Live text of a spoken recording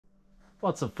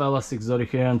What's up fellas,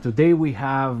 Exotic here, and today we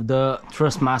have the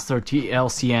Thrustmaster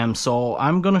T-LCM. So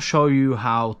I'm gonna show you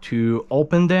how to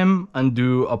open them and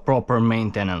do a proper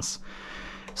maintenance.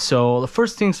 So the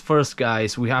first things first,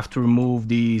 guys, we have to remove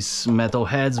these metal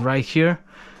heads right here.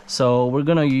 So we're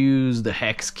gonna use the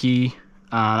hex key,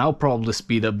 and I'll probably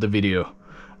speed up the video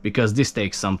because this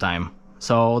takes some time.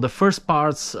 So the first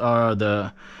parts are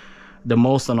the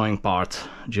most annoying part,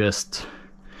 just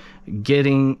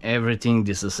getting everything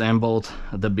disassembled.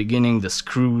 At the beginning, the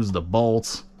screws, the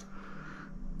bolts.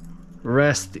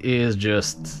 Rest is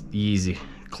just easy.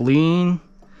 Clean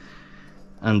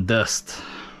and dust.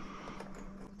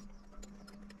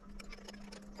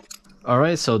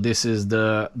 Alright, so this is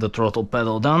the throttle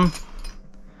pedal done.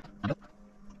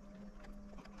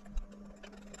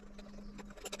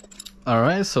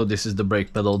 Alright, so this is the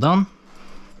brake pedal done.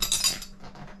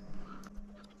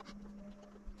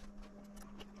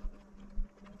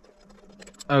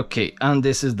 Okay, and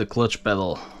this is the clutch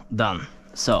pedal done.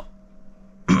 So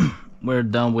we're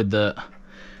done with the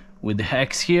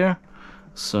hex here.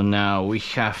 So now we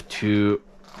have to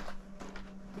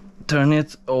turn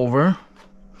it over.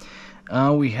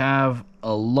 We have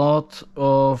a lot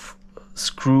of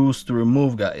screws to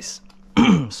remove, guys.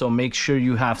 So make sure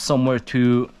you have somewhere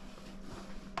to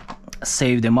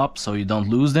save them up so you don't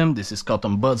lose them. This is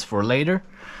cotton buds for later.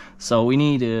 So we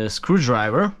need a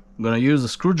screwdriver. I'm gonna use a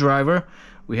screwdriver.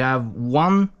 We have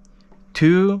 1,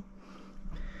 2,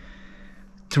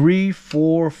 3,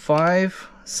 4, 5,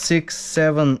 6,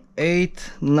 7,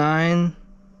 8, 9,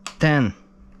 10,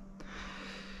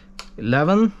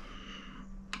 11,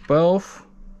 12,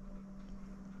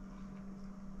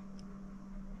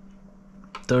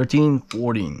 13,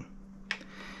 14,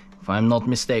 if I'm not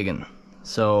mistaken.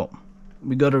 So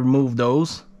we gotta remove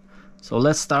those. So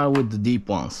let's start with the deep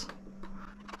ones.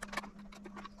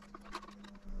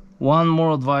 One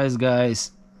more advice,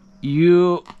 guys,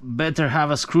 you better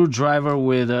have a screwdriver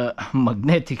with a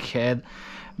magnetic head,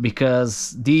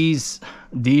 because these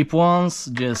deep ones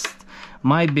just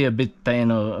might be a bit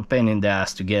pain in the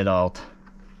ass to get out.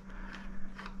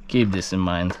 Keep this in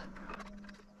mind.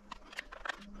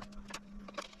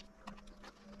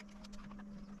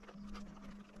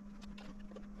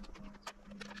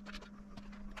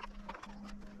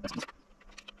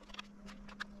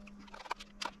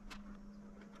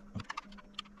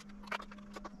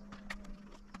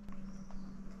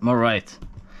 All right,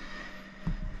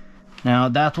 now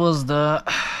that was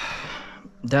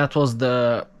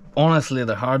honestly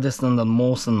the hardest and the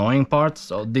most annoying part.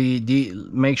 So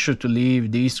make sure to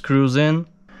leave these screws in.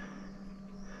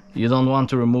 You don't want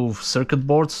to remove circuit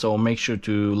boards, so make sure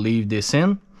to leave this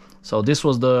in. So this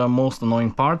was the most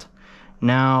annoying part.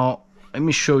 Now let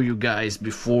me show you guys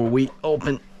before we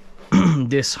open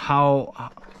this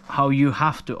how you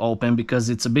have to open, because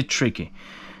it's a bit tricky.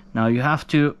 Now you have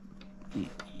to,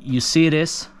 you see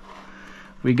this,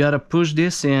 we gotta push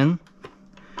this in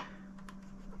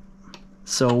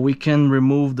so we can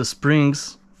remove the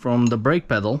springs from the brake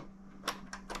pedal.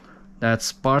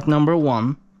 That's part number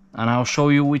 1, and I'll show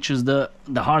you which is the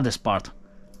hardest part.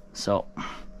 So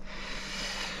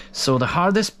the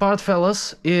hardest part,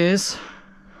 fellas, is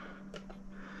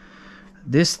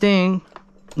this thing.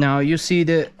 Now you see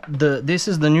this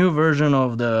is the new version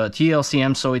of the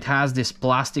T-LCM, so it has this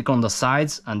plastic on the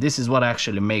sides, and this is what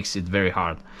actually makes it very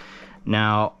hard.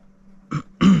 Now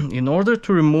in order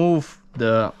to remove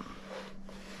the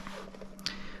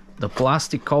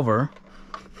plastic cover,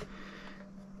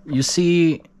 you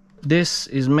see this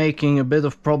is making a bit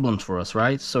of problems for us,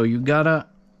 right? So you gotta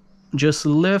just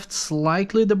lift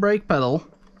slightly the brake pedal,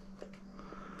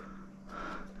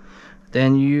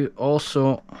 then you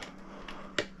also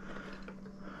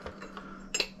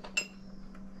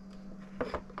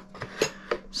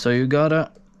so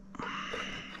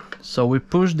we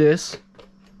push this,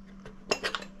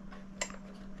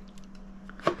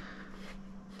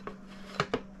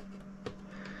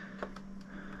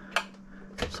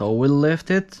 so we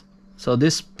lift it, so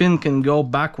this pin can go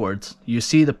backwards. You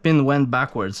see the pin went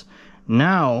backwards.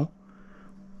 Now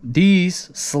these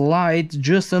slide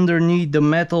just underneath the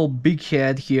metal big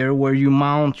head here where you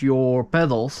mount your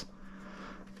pedals,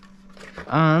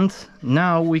 and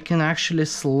now we can actually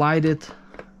slide it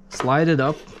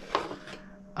up,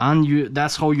 and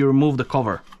that's how you remove the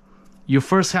cover. You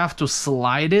first have to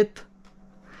slide it,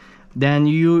 then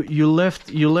you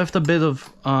lift a bit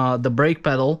of the brake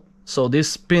pedal, so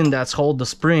this pin that's hold the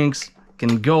springs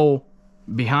can go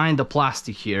behind the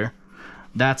plastic here.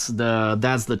 That's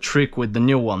the trick with the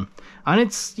new one. And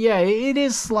it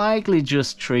is slightly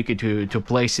just tricky to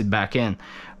place it back in,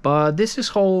 But this is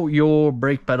how your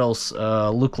brake pedals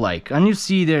look like, and you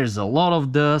see there's a lot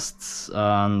of dust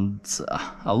and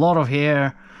a lot of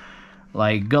hair,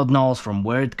 like God knows from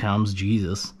where it comes,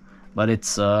 Jesus, but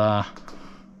it's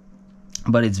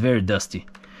very dusty.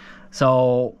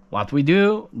 So what we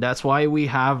do, that's why we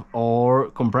have our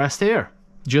compressed air,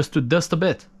 just to dust a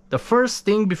bit. The first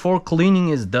thing before cleaning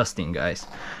is dusting, guys.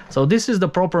 So this is the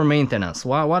proper maintenance.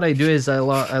 What I do is I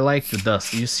like to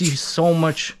dust. You see so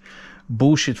much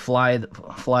bullshit fly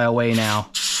away now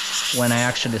when I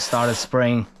actually started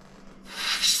spraying.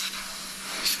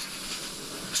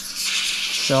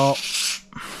 So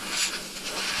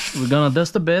we're gonna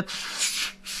dust a bit.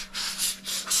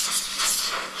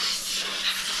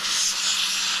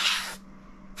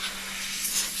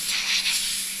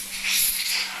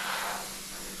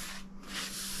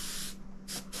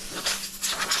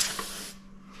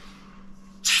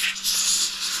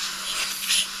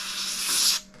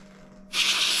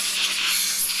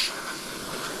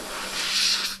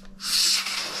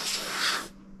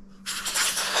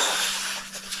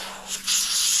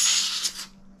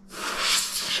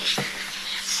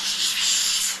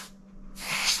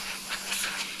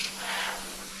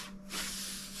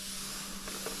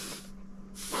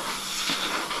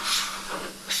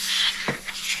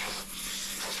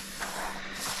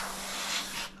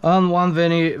 And one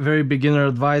very beginner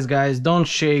advice, guys, don't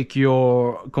shake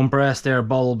your compressed air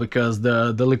bottle, because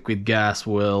the liquid gas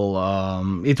will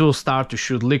it will start to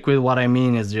shoot liquid. What I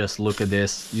mean is, just look at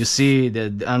this, you see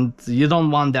that, and you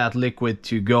don't want that liquid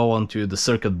to go onto the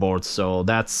circuit board, so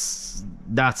that's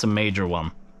a major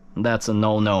one. That's a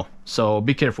no-no, so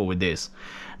be careful with this.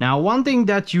 Now, one thing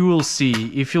that you will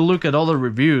see if you look at other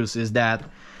reviews is that,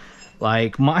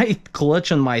 like, my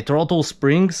clutch and my throttle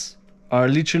springs are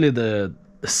literally the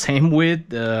same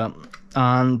width,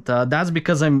 and that's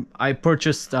because I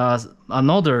purchased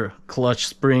another clutch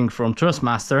spring from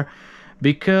Thrustmaster,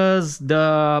 because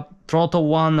the throttle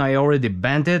one I already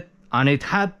bent it, and it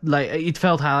felt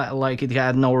like it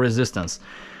had no resistance.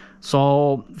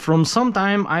 So from some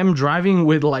time I'm driving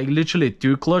with like literally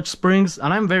 2 clutch springs,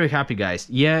 and I'm very happy, guys.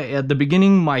 Yeah, at the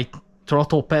beginning my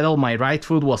throttle pedal, my right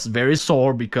foot was very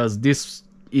sore, because this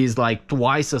is like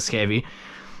twice as heavy.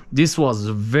 This was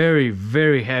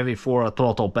very heavy for a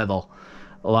throttle pedal.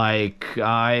 Like,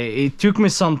 it took me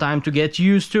some time to get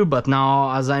used to, but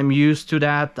now as I'm used to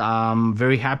that, I'm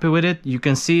very happy with it. You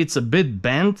can see it's a bit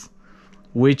bent,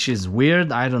 which is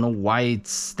weird. I don't know why it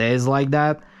stays like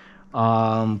that.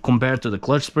 Compared to the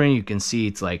clutch spring, you can see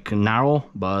it's like narrow,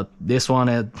 but this one,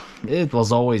 it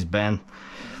was always bent.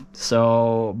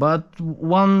 So, but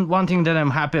one thing that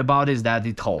I'm happy about is that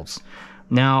it holds.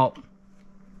 Now,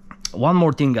 one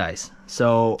more thing, guys.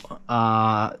 So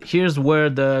here's where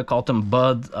the cotton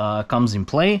bud comes in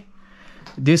play.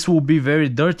 This will be very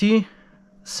dirty,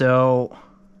 so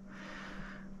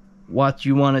what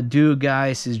you want to do,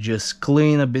 guys, is just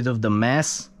clean a bit of the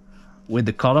mess with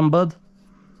the cotton bud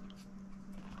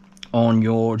on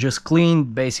your, just clean,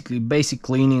 basically basic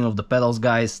cleaning of the pedals,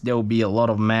 guys. There will be a lot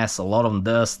of mess, a lot of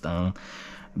dust and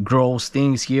gross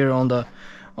things here on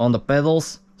the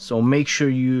pedals, so make sure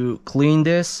you clean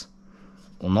this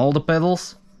on all the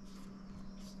pedals.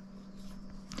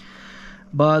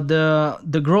 But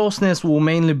the grossness will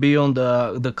mainly be on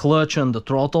the clutch and the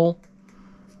throttle.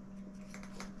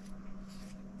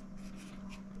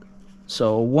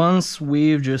 So once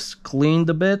we've just cleaned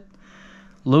a bit,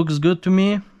 looks good to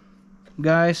me,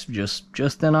 guys.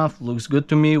 Just enough, looks good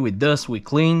to me. With dust we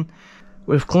clean,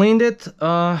 we've cleaned it.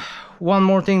 One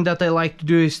more thing that I like to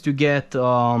do is to get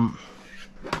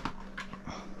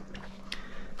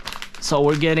so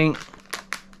we're getting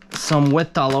some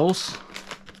wet towels.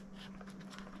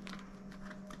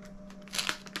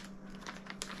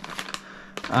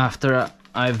 After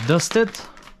I've dusted,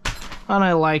 and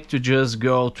I like to just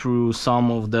go through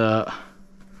some of the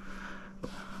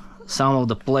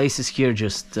places here,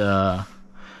 just go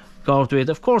to it.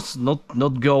 Of course,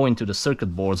 not go into the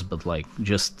circuit boards, but like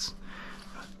just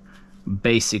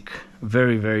basic,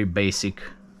 very basic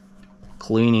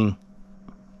cleaning.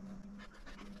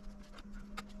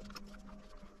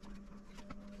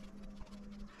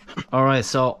 Alright,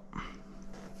 so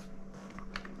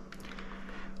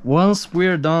once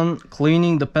we're done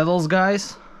cleaning the pedals,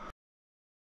 guys,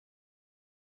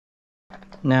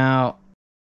 now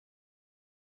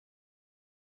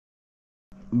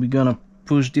we're gonna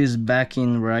push this back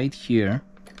in right here,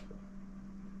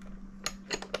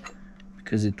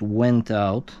 because it went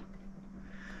out.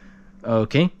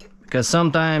 Okay, because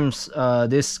sometimes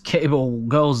this cable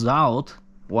goes out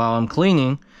while I'm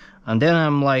cleaning, and then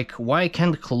I'm like, why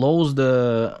can't close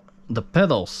the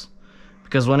pedals?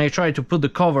 Because when I try to put the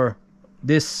cover,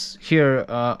 this here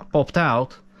popped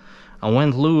out and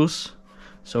went loose,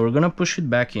 so we're gonna push it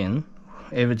back in.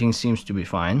 Everything seems to be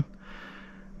fine.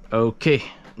 Okay,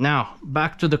 now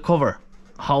back to the cover.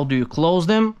 How do you close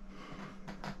them?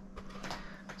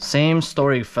 Same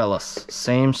story, fellas,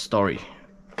 same story,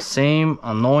 same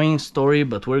annoying story,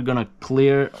 but we're gonna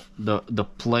clear the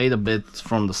plate a bit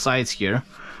from the sides here.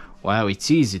 Wow, it's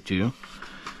easy to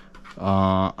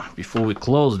before we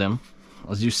close them.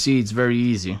 As you see, it's very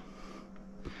easy.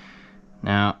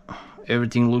 Now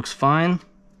everything looks fine.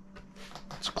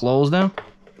 Let's close them.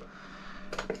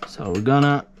 So we're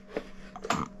gonna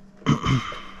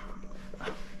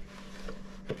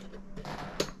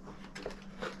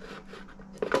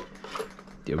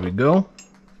there we go.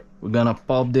 We're gonna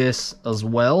pop this as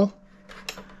well,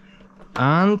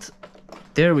 and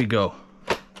there we go.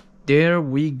 There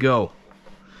we go.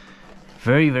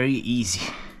 Very, very easy,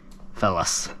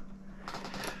 fellas.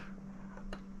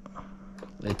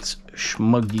 Let's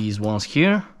schmug these ones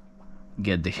here.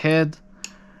 Get the head.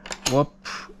 Whoop.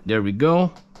 There we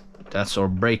go. That's our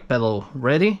brake pedal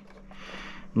ready.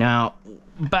 Now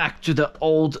back to the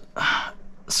old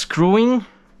screwing.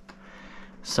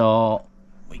 So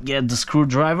we get the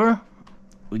screwdriver,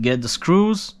 we get the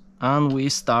screws, and we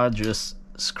start just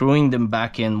screwing them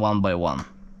back in one by one.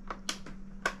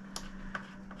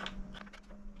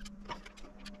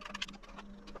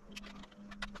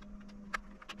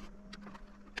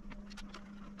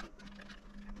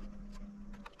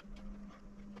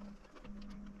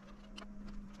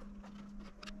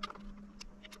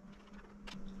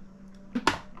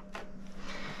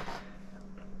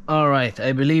 Alright,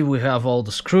 I believe we have all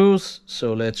the screws,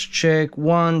 so let's check.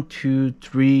 1, 2,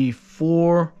 3,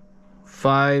 4,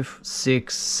 5,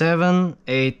 6, 7,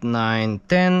 8, 9,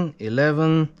 10,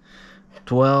 11,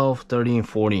 12, 13,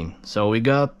 14. So we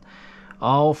got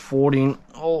all 14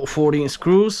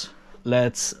 screws.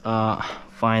 Let's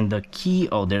find the key.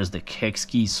 Oh, there's the hex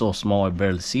key, so small I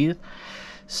barely see it.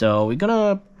 So we're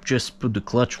gonna just put the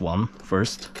clutch one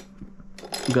first.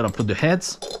 We're gonna put the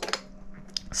heads.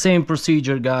 Same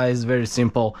procedure, guys, very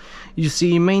simple. You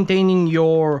see, maintaining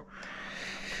your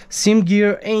sim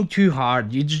gear ain't too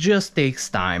hard. It just takes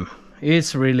time.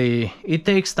 It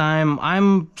takes time.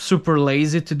 I'm super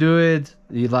lazy to do it.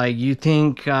 Like, you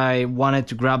think I wanted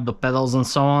to grab the pedals and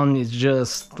so on. It's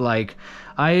just like,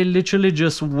 I literally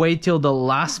just wait till the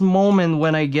last moment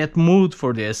when I get mood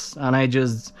for this, and I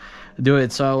just do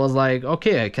it. So I was like,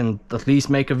 okay, I can at least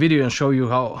make a video and show you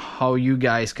how you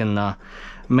guys can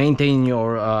maintain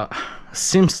your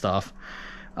sim stuff,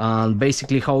 and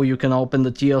basically how you can open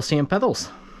the T-LCM pedals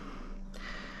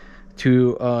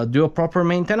to do a proper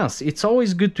maintenance. It's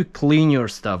always good to clean your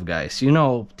stuff, guys. You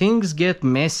know, things get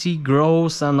messy,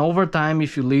 gross, and over time,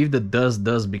 if you leave, the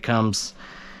dust becomes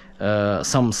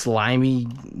some slimy,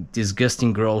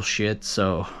 disgusting, gross shit.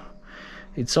 So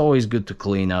it's always good to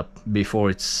clean up before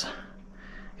it's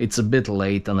a bit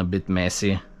late and a bit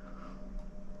messy.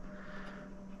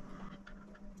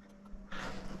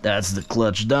 That's the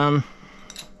clutch done.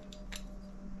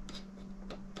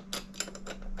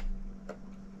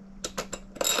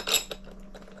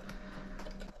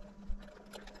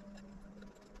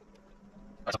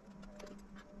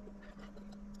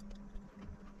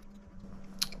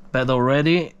 Pedal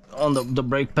ready. On the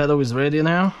brake pedal is ready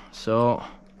now. So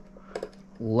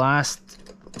last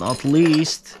not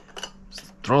least,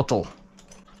 throttle.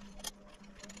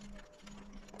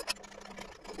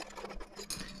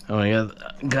 Oh my god,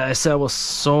 guys, I was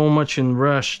so much in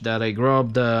rush that I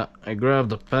grabbed the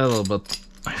pedal, but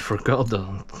I forgot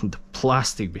the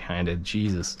plastic behind it.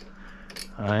 Jesus,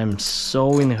 I am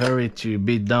so in a hurry to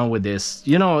be done with this.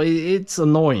 You know, it's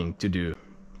annoying to do.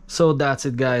 So that's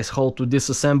it, guys. How to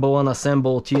disassemble and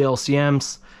assemble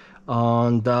T-LCMs,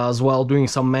 and as well doing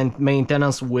some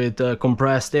maintenance with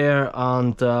compressed air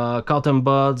and cotton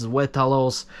buds, wet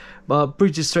tallows. But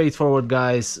pretty straightforward,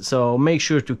 guys, so make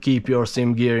sure to keep your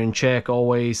sim gear in check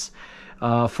always.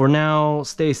 For now,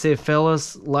 stay safe,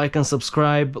 fellas. Like and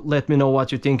subscribe. Let me know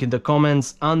what you think in the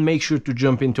comments, and make sure to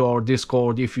jump into our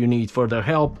Discord if you need further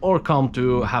help or come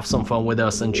to have some fun with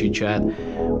us and chit chat.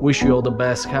 Wish you all the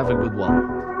best. Have a good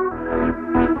one.